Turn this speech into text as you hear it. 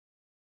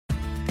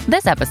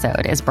This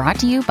episode is brought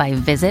to you by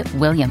Visit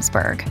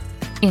Williamsburg.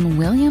 In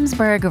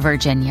Williamsburg,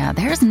 Virginia,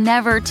 there's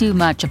never too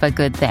much of a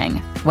good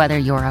thing. Whether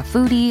you're a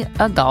foodie,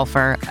 a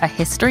golfer, a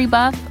history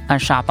buff, a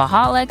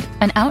shopaholic,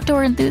 an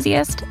outdoor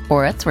enthusiast,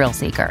 or a thrill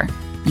seeker,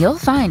 you'll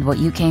find what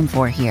you came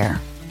for here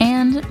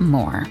and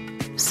more.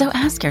 So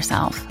ask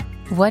yourself,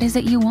 what is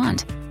it you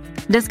want?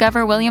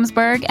 Discover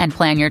Williamsburg and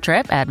plan your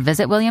trip at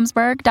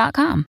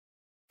visitwilliamsburg.com.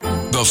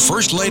 The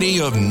First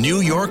Lady of New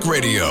York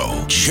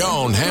Radio,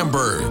 Joan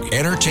Hamburg.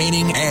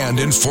 Entertaining and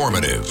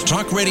informative.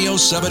 Talk Radio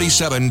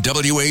 77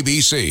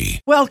 WABC.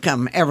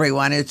 Welcome,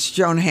 everyone. It's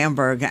Joan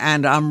Hamburg,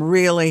 and I'm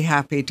really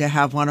happy to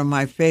have one of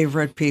my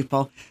favorite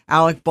people,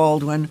 Alec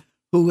Baldwin,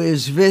 who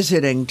is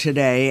visiting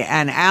today.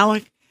 And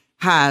Alec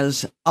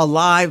has a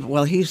live,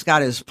 well, he's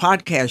got his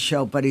podcast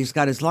show, but he's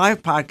got his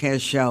live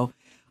podcast show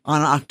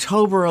on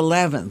October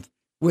 11th,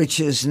 which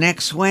is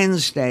next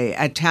Wednesday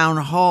at Town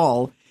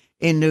Hall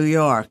in New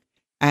York.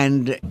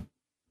 And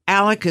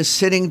Alec is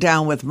sitting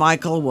down with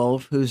Michael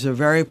Wolff, who's a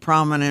very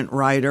prominent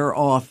writer,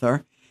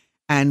 author.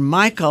 And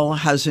Michael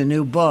has a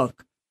new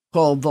book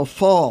called The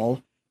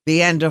Fall,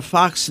 The End of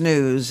Fox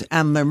News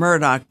and the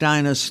Murdoch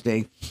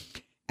Dynasty.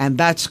 And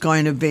that's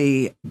going to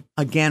be,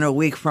 again, a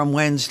week from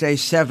Wednesday,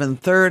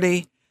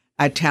 7:30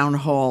 at Town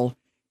Hall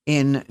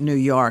in New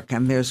York.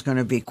 And there's going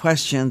to be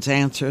questions,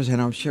 answers,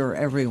 and I'm sure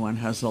everyone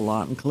has a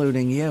lot,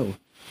 including you.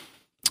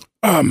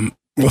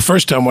 Well,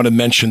 first I want to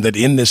mention that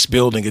in this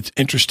building, it's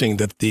interesting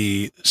that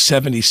the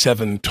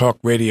 77 Talk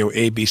Radio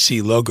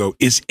ABC logo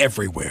is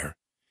everywhere.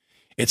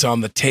 It's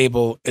on the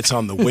table, it's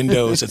on the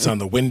windows, it's on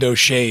the window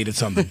shade,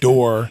 it's on the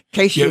door.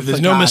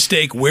 There's no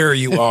mistake where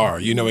you are.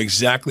 You know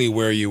exactly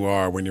where you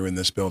are when you're in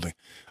this building.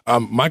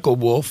 Michael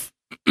Wolff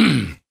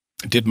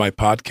did my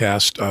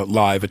podcast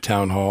live at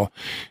Town Hall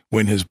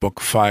when his book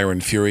Fire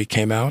and Fury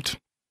came out.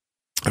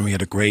 And we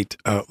had a great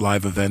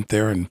live event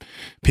there, and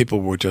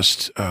people were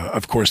just,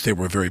 of course, they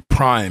were very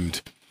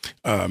primed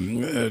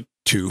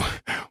to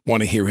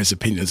want to hear his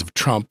opinions of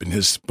Trump, and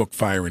his book,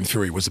 Fire and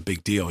Fury, was a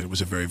big deal. It was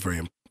a very,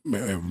 very,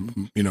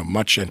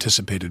 much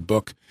anticipated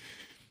book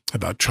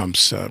about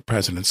Trump's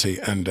presidency,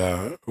 and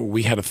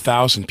we had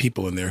 1,000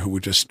 people in there who were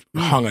just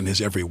hung on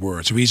his every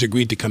word. So he's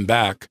agreed to come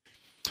back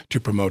to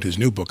promote his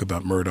new book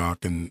about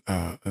Murdoch and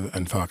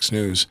Fox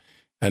News.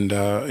 And,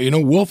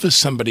 Wolff is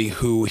somebody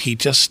who he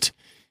just...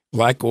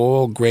 like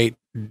all great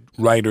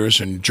writers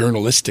and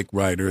journalistic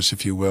writers,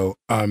 if you will,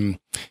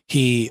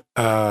 he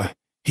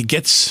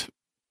gets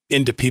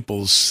into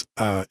people's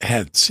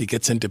heads. He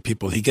gets into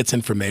people. He gets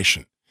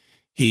information.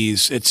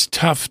 It's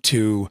tough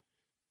to,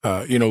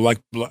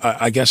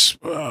 I guess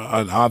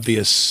an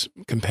obvious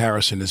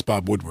comparison is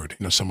Bob Woodward.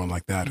 Someone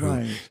like that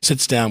who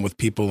sits down with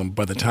people, and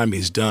by the time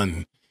he's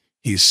done,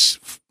 he's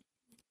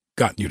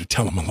gotten you to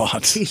tell him a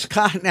lot. He's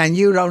gotten, and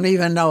you don't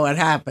even know what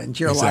happened.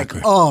 You're exactly.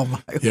 like, oh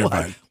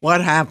my,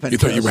 what happened? You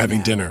thought you were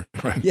having dinner.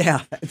 Right.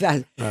 Yeah.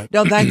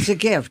 No, that's a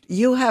gift.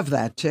 You have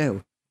that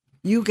too.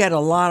 You get a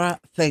lot of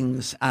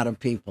things out of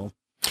people.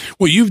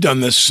 Well, you've done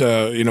this,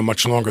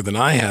 much longer than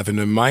I have. And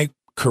in my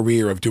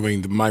career of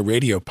doing my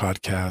radio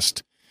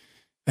podcast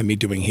and me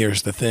doing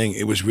Here's the Thing,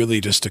 it was really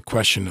just a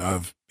question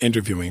of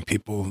interviewing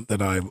people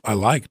that I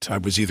liked. I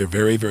was either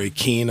very, very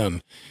keen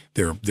on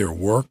their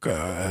work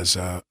as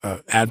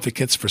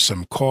advocates for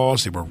some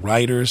cause. They were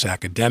writers,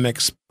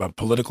 academics,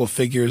 political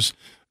figures,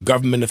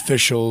 government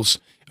officials,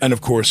 and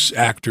of course,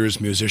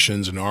 actors,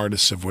 musicians, and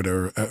artists of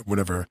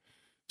whatever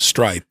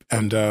stripe.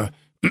 And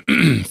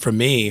for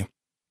me,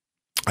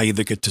 I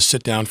either get to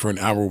sit down for an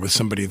hour with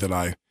somebody that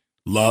I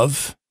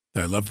love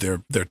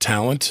their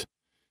talent.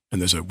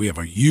 And we have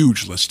a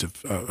huge list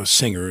of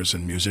singers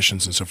and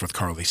musicians and so forth,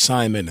 Carly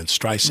Simon and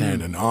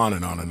Streisand and on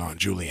and on and on,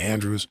 Julie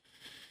Andrews,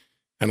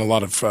 and a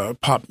lot of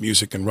pop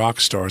music and rock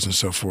stars and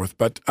so forth.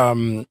 But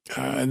and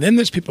then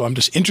there's people I'm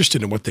just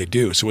interested in what they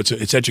do. So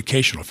it's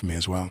educational for me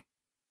as well.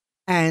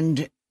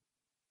 And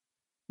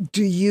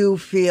do you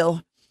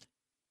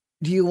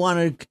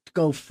want to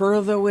go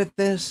further with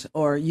this,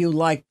 or you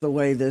like the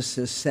way this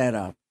is set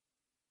up,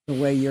 the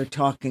way you're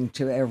talking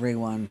to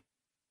everyone?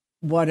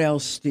 What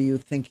else do you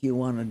think you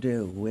want to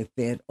do with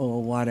it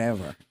or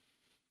whatever?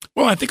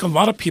 Well, I think a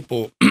lot of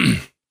people,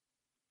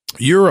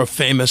 you're a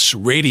famous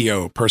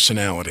radio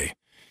personality,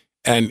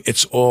 and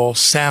it's all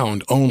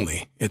sound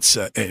only. It's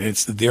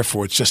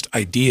therefore it's just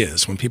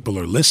ideas. When people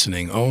are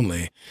listening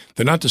only,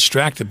 they're not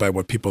distracted by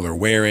what people are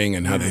wearing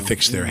and how they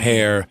fix their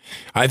hair.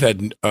 I've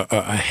had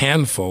a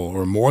handful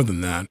or more than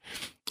that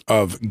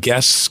of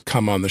guests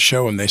come on the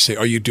show and they say,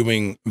 "Are you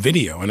doing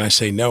video?" And I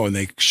say no, and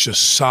they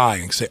just sigh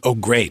and say, "Oh,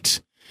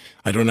 great.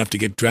 I don't have to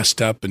get dressed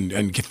up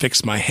and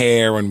fix my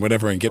hair and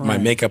whatever and get my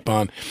makeup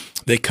on."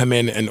 They come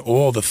in and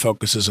all the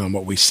focus is on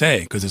what we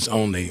say because it's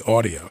only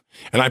audio.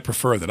 And I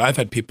prefer that. I've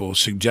had people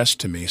suggest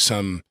to me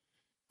some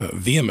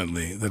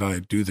vehemently that I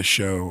do the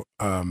show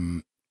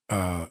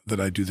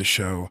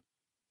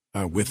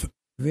with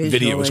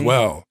video as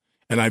well.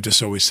 And I've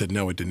just always said,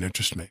 no, it didn't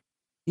interest me.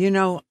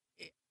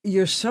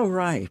 You're so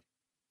right,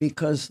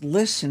 because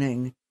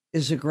listening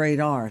is a great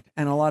art,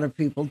 and a lot of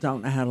people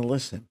don't know how to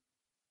listen.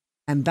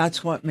 And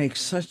that's what makes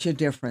such a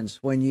difference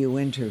when you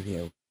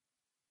interview.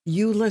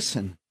 You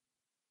listen.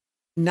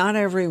 Not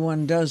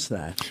everyone does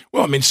that.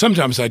 Well, I mean,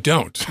 sometimes I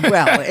don't.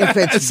 Well, if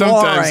it's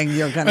boring,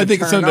 you're going to turn I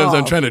think sometimes off.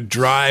 I'm trying to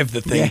drive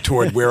the thing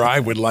toward where I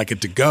would like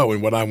it to go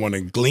and what I want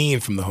to glean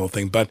from the whole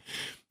thing. But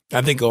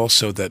I think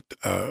also that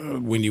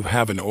when you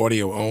have an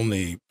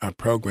audio-only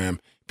program,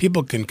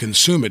 people can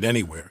consume it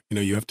anywhere.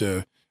 You have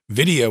to.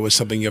 Video is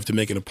something you have to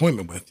make an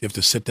appointment with. You have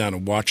to sit down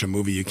and watch a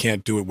movie. You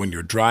can't do it when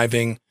you're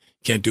driving.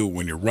 You can't do it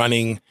when you're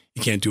running.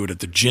 You can't do it at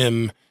the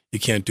gym. You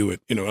can't do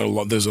it.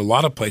 There's a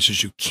lot of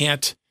places you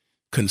can't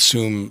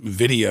consume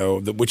video,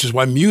 which is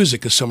why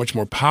music is so much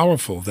more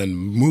powerful than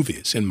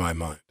movies in my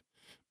mind.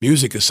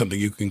 Music is something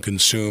you can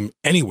consume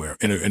anywhere.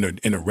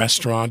 In a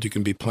restaurant, you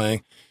can be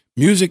playing.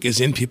 Music is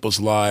in people's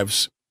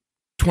lives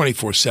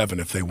 24/7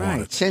 if they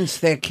want it. Since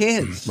they're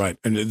kids. Right.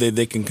 And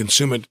they can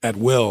consume it at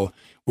will.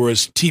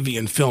 Whereas TV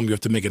and film, you have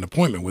to make an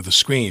appointment with a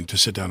screen to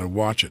sit down and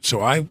watch it.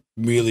 So I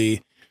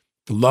really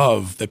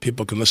love that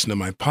people can listen to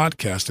my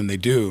podcast, and they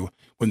do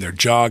when they're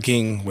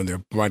jogging, when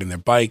they're riding their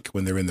bike,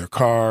 when they're in their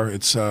car.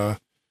 It's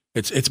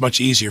much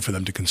easier for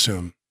them to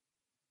consume.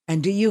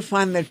 And do you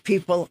find that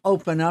people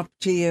open up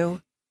to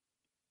you?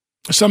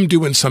 Some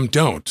do and some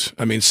don't.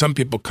 I mean, some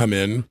people come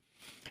in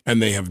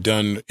and they have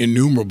done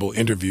innumerable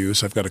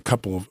interviews. I've got a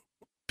couple of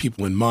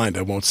people in mind.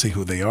 I won't say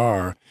who they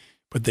are.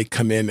 But they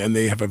come in and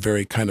they have a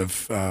very kind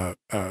of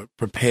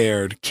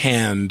prepared,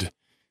 canned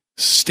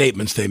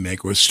statements they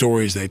make or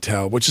stories they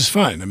tell, which is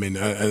fine. I mean,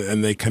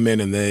 and they come in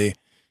and they're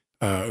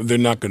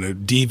not going to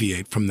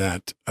deviate from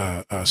that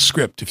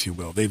script, if you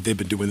will. They've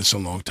been doing this a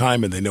long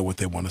time and they know what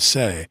they want to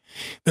say.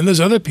 Then there's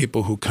other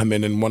people who come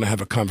in and want to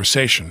have a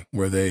conversation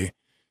where they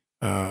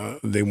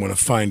want to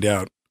find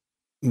out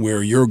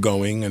where you're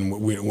going and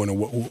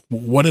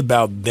what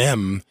about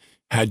them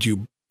had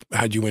you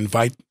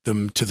invite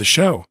them to the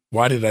show?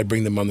 Why did I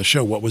bring them on the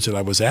show? What was it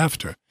I was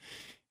after?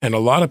 And a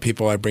lot of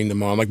people I bring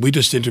them on, like we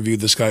just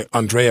interviewed this guy,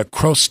 Andrea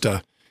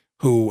Crosta,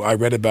 who I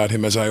read about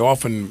him as I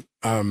often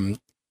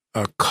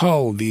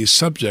cull these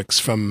subjects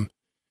from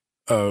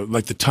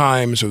like the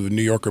Times or the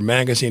New Yorker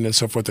magazine and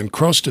so forth. And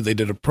Crosta, they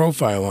did a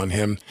profile on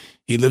him.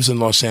 He lives in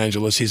Los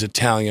Angeles. He's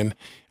Italian.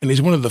 And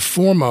he's one of the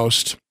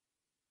foremost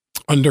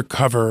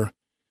undercover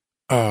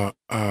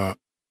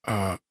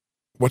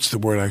what's the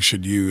word I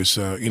should use?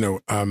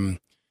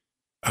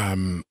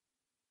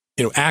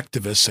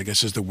 Activists, I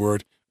guess is the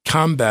word,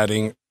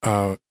 combating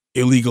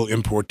illegal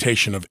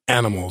importation of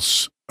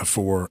animals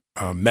for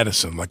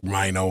medicine, like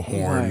rhino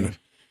horn,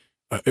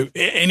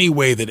 any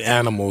way that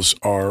animals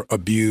are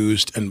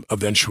abused and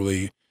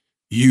eventually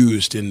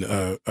used in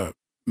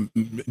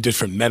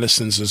different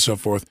medicines and so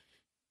forth.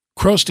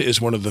 Crosta is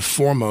one of the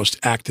foremost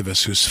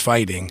activists who's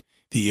fighting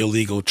the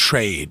illegal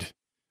trade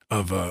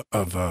of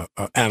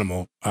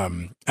animal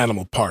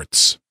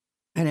parts.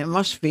 And it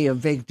must be a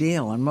big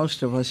deal, and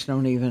most of us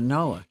don't even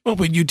know it. Well,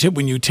 when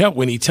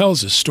he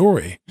tells his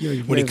story,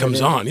 when he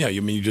comes on,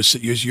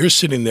 you're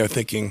sitting there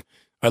thinking,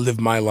 I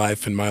lived my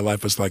life, and my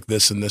life was like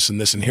this and this and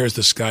this, and here's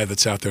this guy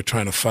that's out there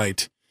trying to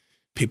fight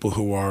people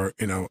who are,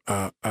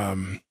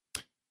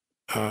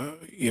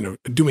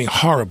 doing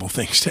horrible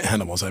things to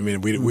animals. I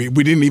mean, we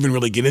didn't even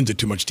really get into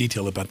too much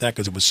detail about that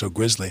because it was so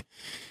grisly.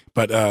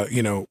 But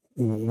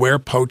where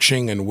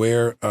poaching and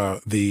where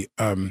the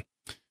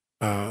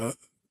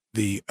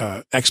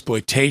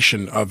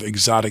exploitation of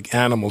exotic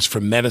animals for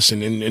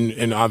medicine,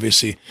 and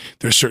obviously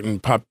there's certain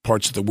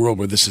parts of the world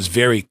where this is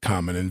very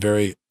common and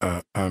very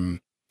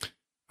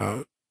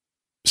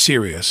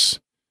serious.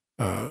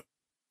 And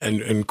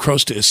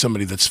Crosta is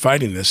somebody that's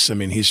fighting this. I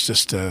mean, he's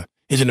just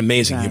he's an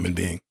amazing human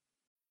being.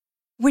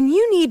 When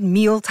you need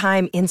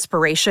mealtime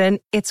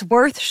inspiration, it's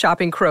worth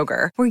shopping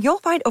Kroger, where you'll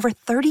find over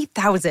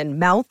 30,000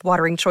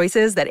 mouth-watering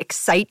choices that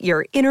excite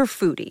your inner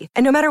foodie.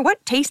 And no matter what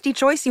tasty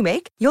choice you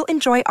make, you'll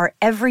enjoy our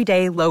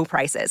everyday low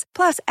prices,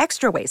 plus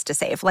extra ways to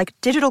save, like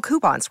digital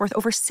coupons worth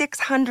over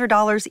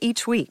 $600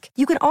 each week.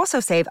 You can also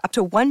save up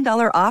to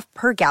 $1 off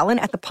per gallon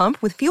at the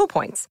pump with fuel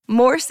points.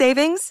 More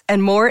savings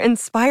and more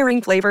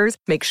inspiring flavors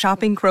make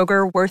shopping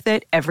Kroger worth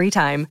it every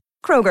time.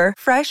 Kroger,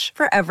 fresh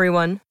for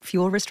everyone.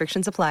 Fuel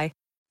restrictions apply.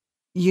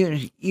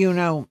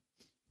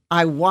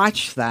 I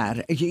watch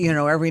that,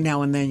 every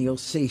now and then you'll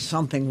see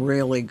something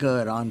really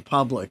good on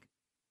public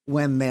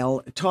when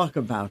they'll talk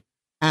about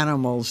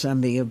animals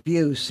and the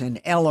abuse and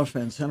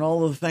elephants and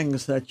all the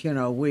things that,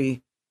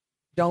 we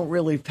don't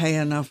really pay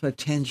enough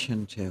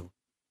attention to.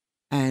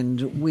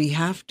 And we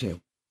have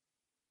to.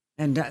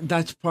 And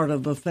that's part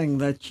of the thing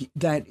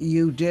that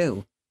you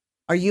do.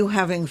 Are you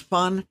having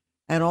fun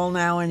at all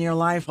now in your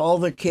life? All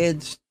the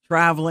kids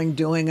traveling,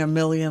 doing a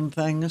million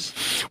things?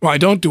 Well, I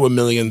don't do a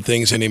million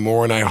things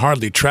anymore, and I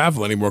hardly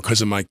travel anymore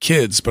because of my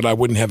kids, but I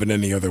wouldn't have it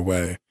any other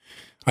way.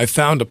 I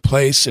found a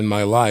place in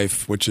my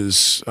life, which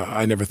is,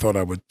 I never thought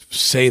I would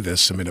say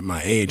this. I mean, at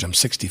my age, I'm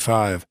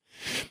 65,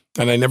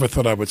 and I never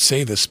thought I would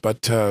say this,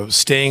 but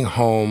staying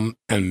home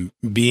and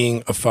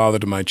being a father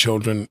to my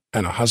children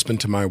and a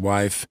husband to my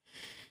wife,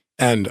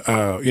 and,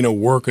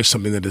 work is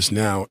something that is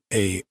now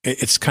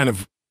it's kind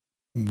of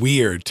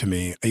weird to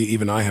me.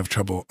 Even I have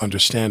trouble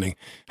understanding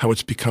how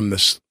it's become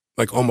this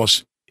like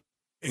almost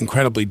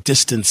incredibly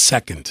distant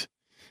second.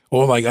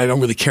 I don't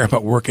really care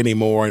about work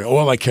anymore, and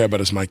all I care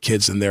about is my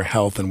kids and their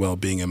health and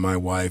well-being, and my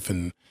wife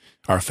and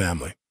our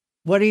family.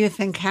 What do you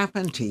think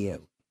happened to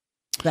you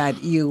that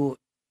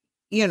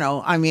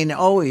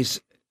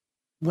always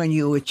when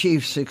you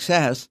achieve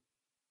success,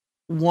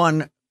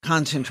 one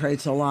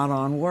concentrates a lot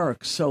on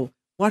work. So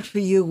what for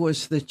you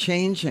was the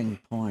changing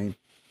point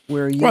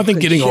where you I think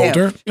could getting shift?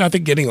 older. I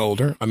think getting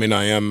older. I mean,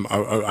 I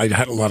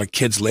had a lot of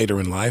kids later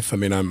in life. I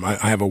mean,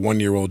 I have a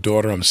 1-year-old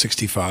daughter. I'm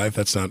 65.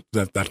 That's not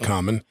that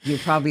common. You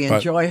probably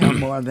enjoy her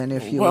more than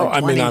if you were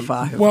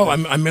 25.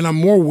 I'm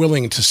more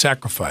willing to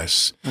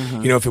sacrifice.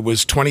 If it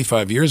was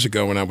 25 years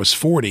ago when I was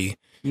 40,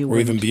 or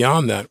even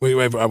beyond that,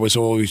 I was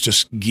always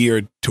just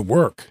geared to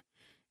work.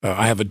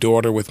 I have a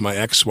daughter with my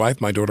ex-wife,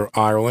 my daughter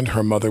Ireland.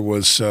 Her mother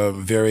was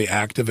very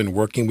active and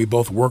working. We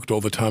both worked all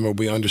the time, and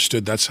we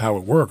understood that's how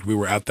it worked. We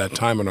were at that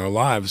time in our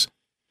lives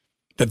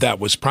that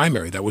was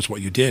primary. That was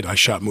what you did. I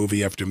shot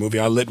movie after movie.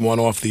 I lit one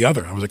off the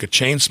other. I was like a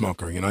chain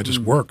smoker. I just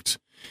worked.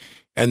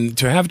 And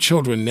to have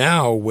children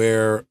now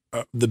where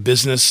the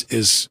business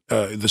is,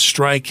 the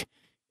strike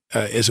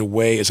is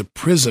a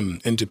prism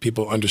into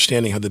people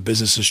understanding how the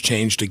business has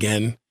changed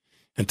again,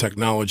 and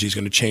technology is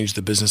going to change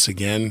the business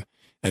again.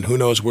 And who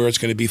knows where it's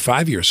going to be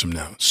 5 years from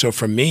now. So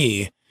for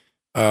me,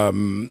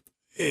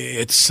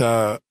 it's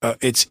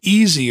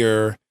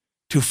easier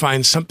to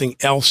find something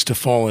else to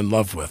fall in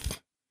love with.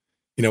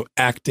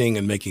 Acting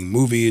and making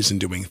movies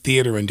and doing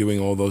theater and doing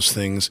all those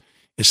things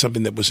is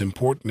something that was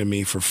important to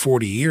me for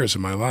 40 years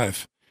of my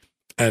life.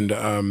 And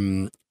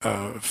since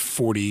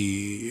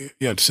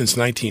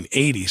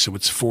 1980, so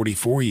it's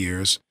 43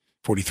 years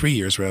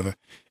rather.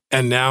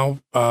 And now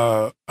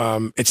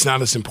it's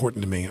not as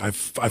important to me.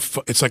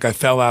 It's like I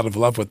fell out of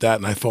love with that,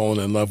 and I've fallen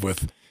in love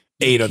with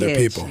 8 other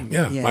people.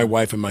 Yeah, my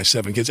wife and my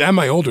 7 kids, and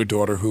my older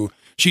daughter, who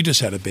she just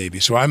had a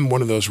baby. So I'm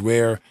one of those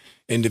rare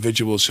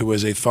individuals who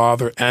is a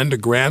father and a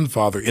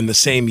grandfather in the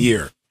same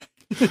year.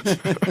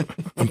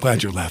 I'm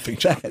glad you're laughing,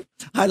 John.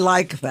 I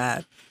like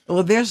that.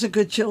 Well, there's a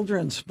good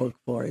children's book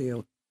for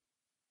you.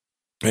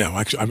 Yeah,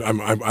 actually,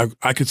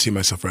 I could see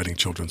myself writing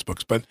children's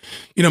books. But,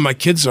 my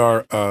kids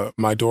are,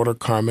 my daughter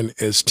Carmen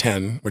is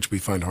 10, which we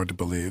find hard to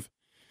believe.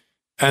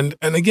 And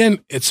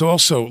again, it's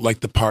also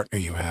like the partner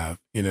you have,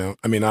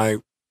 I mean, I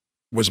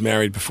was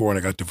married before and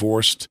I got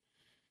divorced,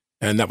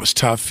 and that was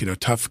tough,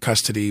 tough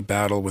custody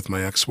battle with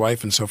my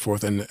ex-wife and so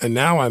forth. And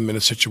now I'm in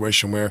a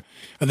situation where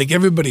I think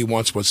everybody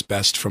wants what's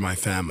best for my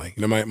family.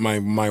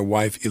 My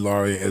wife,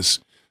 Ilaria, is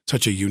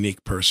such a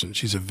unique person.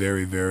 She's a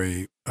very,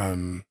 very,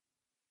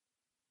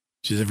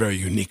 she's a very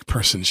unique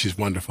person. She's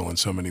wonderful in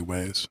so many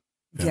ways.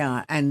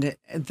 Yeah, and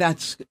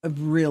that's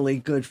really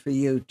good for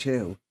you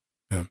too.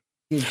 Yeah.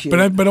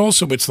 But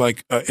also it's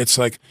like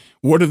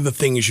what are the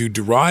things you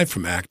derive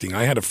from acting?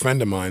 I had a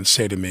friend of mine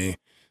say to me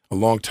a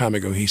long time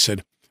ago. He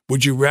said,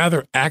 "Would you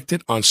rather act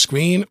it on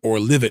screen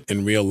or live it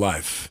in real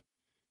life?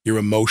 Your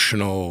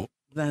emotional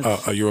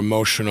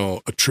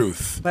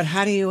truth." But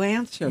how do you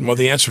answer that? Well,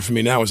 the answer for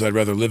me now is I'd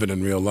rather live it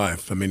in real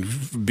life. I mean,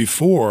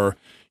 before,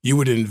 you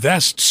would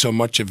invest so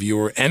much of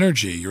your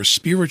energy, your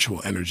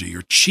spiritual energy,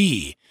 your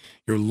chi,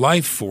 your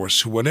life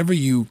force, whatever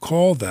you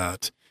call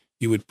that,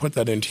 you would put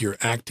that into your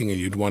acting, and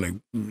you'd want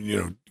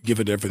to, give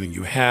it everything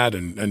you had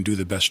and do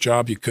the best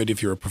job you could.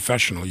 If you're a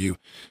professional, you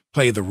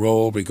play the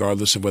role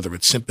regardless of whether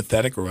it's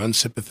sympathetic or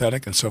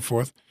unsympathetic and so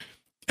forth.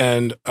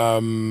 And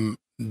then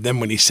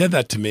when he said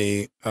that to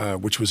me,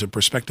 which was a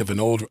perspective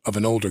of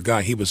an older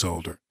guy, he was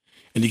older.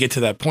 And you get to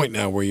that point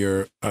now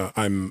where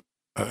I'm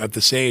at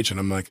this age, and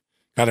I'm like,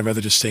 God, I'd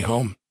rather just stay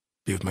home,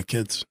 be with my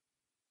kids.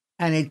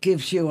 And it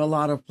gives you a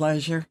lot of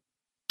pleasure?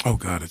 Oh,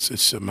 God,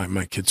 it's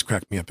my kids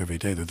crack me up every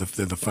day.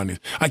 They're the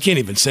funniest. I can't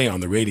even say on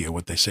the radio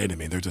what they say to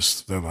me.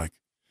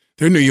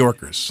 They're New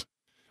Yorkers.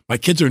 My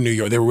kids are New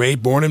York. They were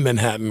born in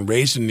Manhattan,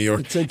 raised in New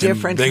York. It's a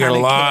different They got a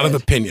lot kid.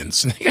 of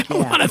opinions. They got a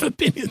lot of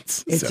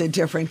opinions. It's a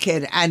different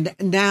kid. And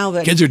now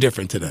that kids are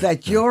different today.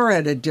 That you're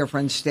at a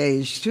different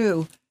stage,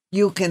 too,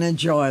 you can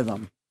enjoy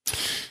them.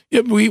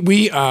 Yeah,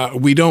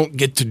 we don't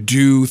get to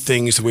do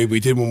things the way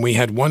we did when we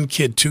had 1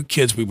 kid, 2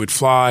 kids. We would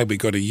fly. We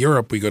go to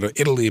Europe. We go to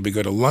Italy. We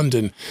go to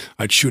London.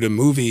 I'd shoot a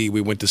movie.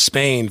 We went to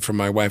Spain for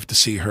my wife to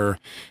see her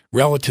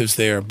relatives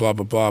there. Blah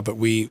blah blah. But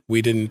we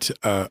didn't.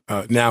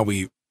 Now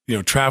we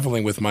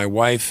traveling with my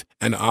wife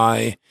and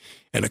I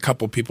and a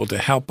couple people to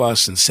help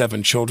us and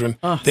 7 children.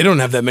 They don't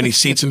have that many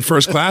seats in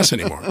first class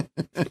anymore.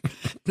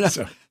 No,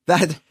 so.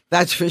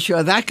 That's for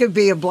sure. That could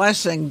be a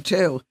blessing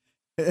too.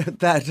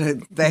 That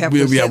they have.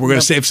 We're going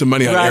to save some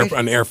money on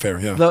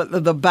airfare. Yeah,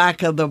 the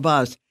back of the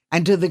bus.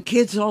 And do the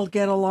kids all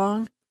get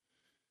along?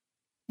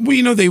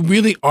 Well, they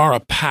really are a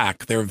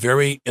pack. They're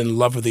very in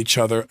love with each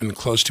other and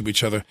close to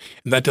each other,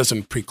 and that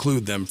doesn't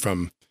preclude them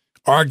from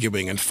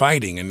arguing and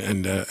fighting.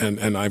 And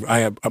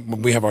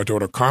we have our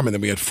daughter Carmen.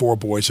 Then we had 4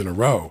 boys in a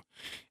row.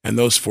 And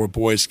those 4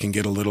 boys can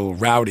get a little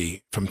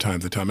rowdy from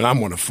time to time. And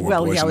I'm one of 4 boys.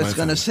 Well, yeah, I was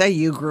going to say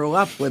you grew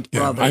up with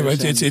brothers.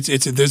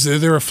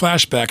 There are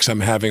flashbacks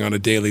I'm having on a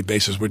daily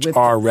basis, which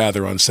are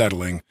rather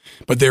unsettling,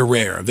 but they're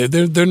rare.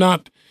 They're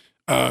not.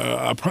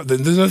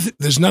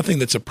 There's nothing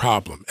that's a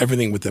problem.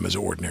 Everything with them is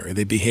ordinary.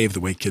 They behave the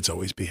way kids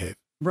always behave.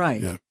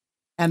 Right. Yeah.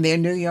 And they're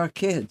New York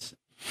kids.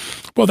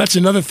 Well, that's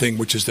another thing,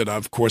 which is that,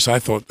 of course, I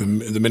thought the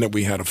minute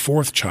we had a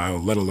 4th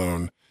child, let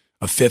alone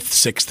a 5th,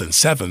 6th, and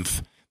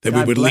 7th, that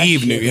we would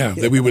leave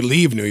that we would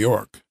leave New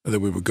York,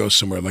 that we would go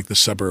somewhere like the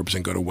suburbs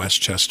and go to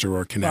Westchester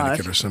or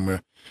Connecticut or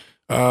somewhere.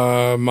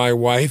 My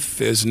wife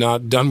is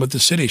not done with the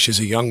city. She's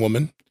a young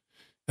woman,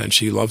 and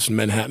she loves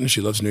Manhattan. She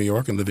loves New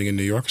York and living in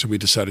New York, so we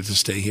decided to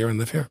stay here and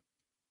live here.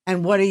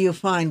 And what do you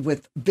find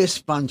with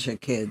this bunch of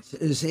kids?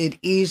 Is it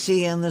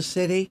easy in the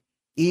city?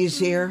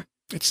 Easier?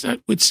 It's not.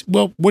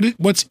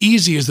 What's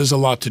easy is there's a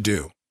lot to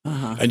do.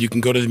 And you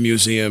can go to the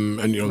museum,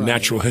 and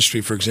natural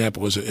history, for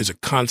example, is a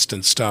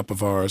constant stop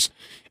of ours.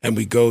 And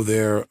we go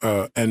there,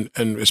 and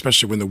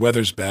especially when the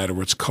weather's bad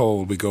or it's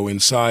cold, we go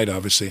inside,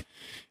 obviously.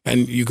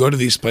 And you go to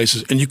these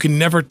places, and you can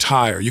never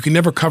tire. You can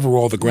never cover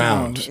all the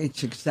ground. No,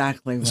 it's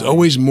exactly right. There's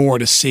always more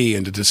to see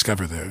and to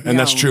discover there. And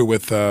that's true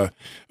with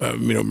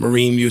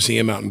Marine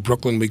Museum out in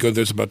Brooklyn. We go.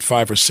 There's about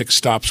 5 or 6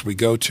 stops we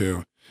go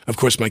to. Of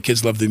course, my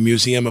kids love the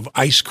Museum of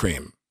Ice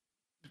Cream.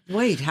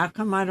 Wait, how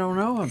come I don't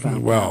know about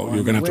that? Well,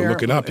 you're going to have to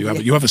look it up.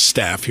 You have a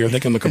staff here. They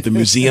can look up the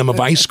Museum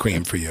of Ice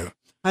Cream for you.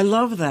 I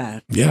love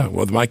that. Yeah,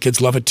 well, my kids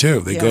love it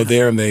too. They go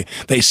there and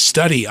they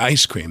study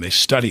ice cream. They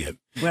study it.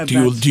 Well,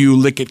 do you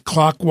lick it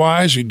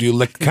clockwise or do you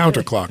lick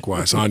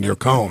counterclockwise on your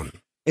cone?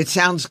 It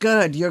sounds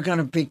good. You're going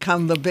to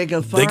become the big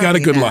authority. They got a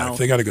good now. life.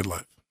 They got a good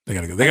life. They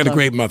got a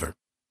great mother.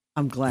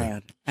 I'm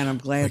glad, and I'm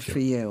glad for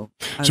you.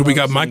 So we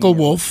got Michael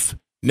Wolff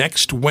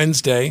next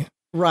Wednesday.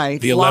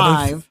 Right, the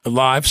 11th,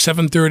 live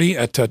 7:30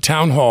 at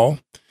Town Hall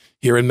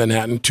here in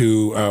Manhattan.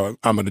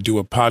 I'm going to do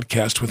a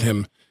podcast with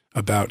him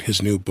about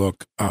his new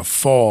book,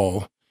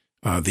 Fall,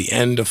 The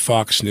End of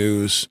Fox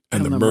News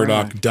and the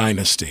Murdoch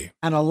Dynasty.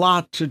 And a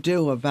lot to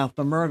do about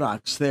the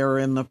Murdochs. They're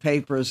in the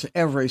papers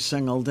every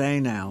single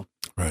day now.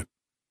 Right.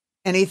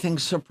 Anything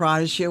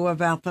surprise you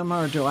about them,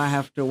 or do I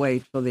have to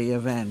wait for the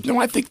event? No,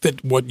 I think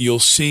that what you'll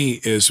see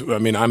is,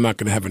 I'm not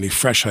going to have any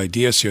fresh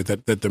ideas here,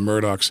 that the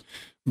Murdochs,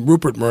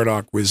 Rupert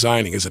Murdoch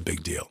resigning is a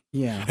big deal.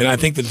 Yeah. And I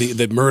think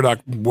that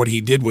Murdoch, what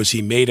he did was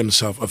he made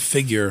himself a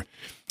figure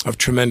of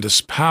tremendous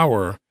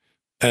power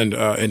and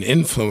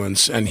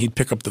influence, and he'd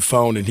pick up the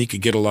phone and he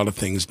could get a lot of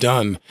things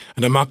done.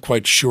 And I'm not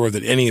quite sure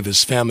that any of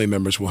his family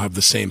members will have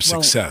the same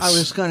success. I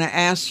was going to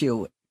ask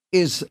you,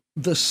 is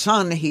the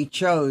son he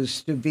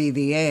chose to be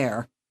the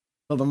heir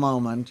for the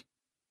moment,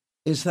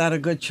 is that a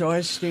good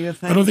choice, do you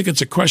think? I don't think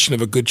it's a question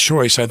of a good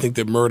choice. I think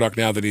that Murdoch,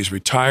 now that he's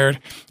retired,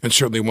 and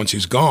certainly once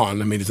he's gone,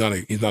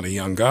 he's not a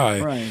young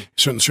guy. Right.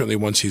 Certainly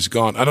once he's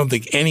gone, I don't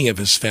think any of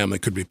his family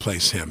could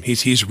replace him.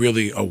 He's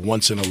really a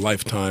once in a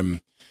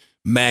lifetime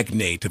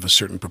magnate of a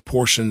certain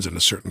proportions and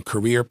a certain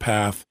career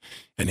path,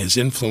 and his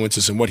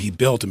influences and what he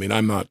built.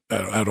 I'm not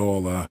at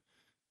all the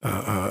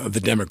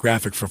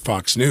demographic for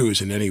Fox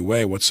News in any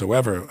way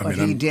whatsoever.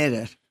 He did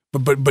it.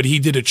 But he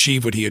did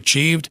achieve what he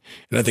achieved,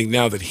 and I think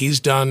now that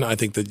he's done, I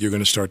think that you're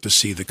going to start to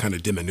see the kind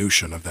of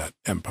diminution of that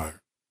empire.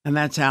 And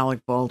that's Alec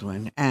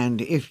Baldwin.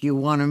 And if you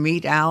want to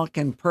meet Alec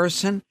in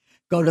person,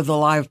 go to the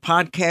live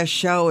podcast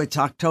show. It's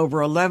October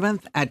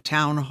 11th at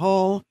Town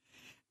Hall,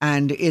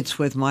 and it's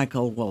with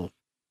Michael Wolff.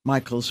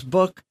 Michael's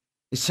book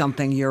is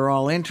something you're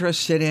all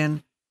interested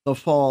in, The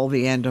Fall,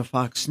 The End of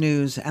Fox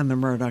News, and the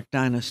Murdoch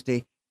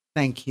Dynasty.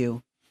 Thank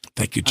you.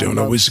 Thank you, Joan.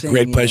 It was a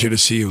great pleasure to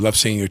see you. Love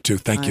seeing you, too.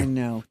 Thank you. I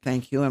know.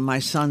 Thank you. And my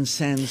son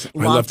sends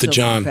lots of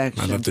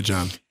affection. I love the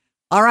John.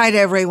 All right,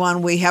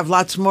 everyone. We have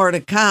lots more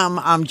to come.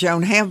 I'm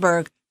Joan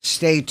Hamburg.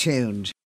 Stay tuned.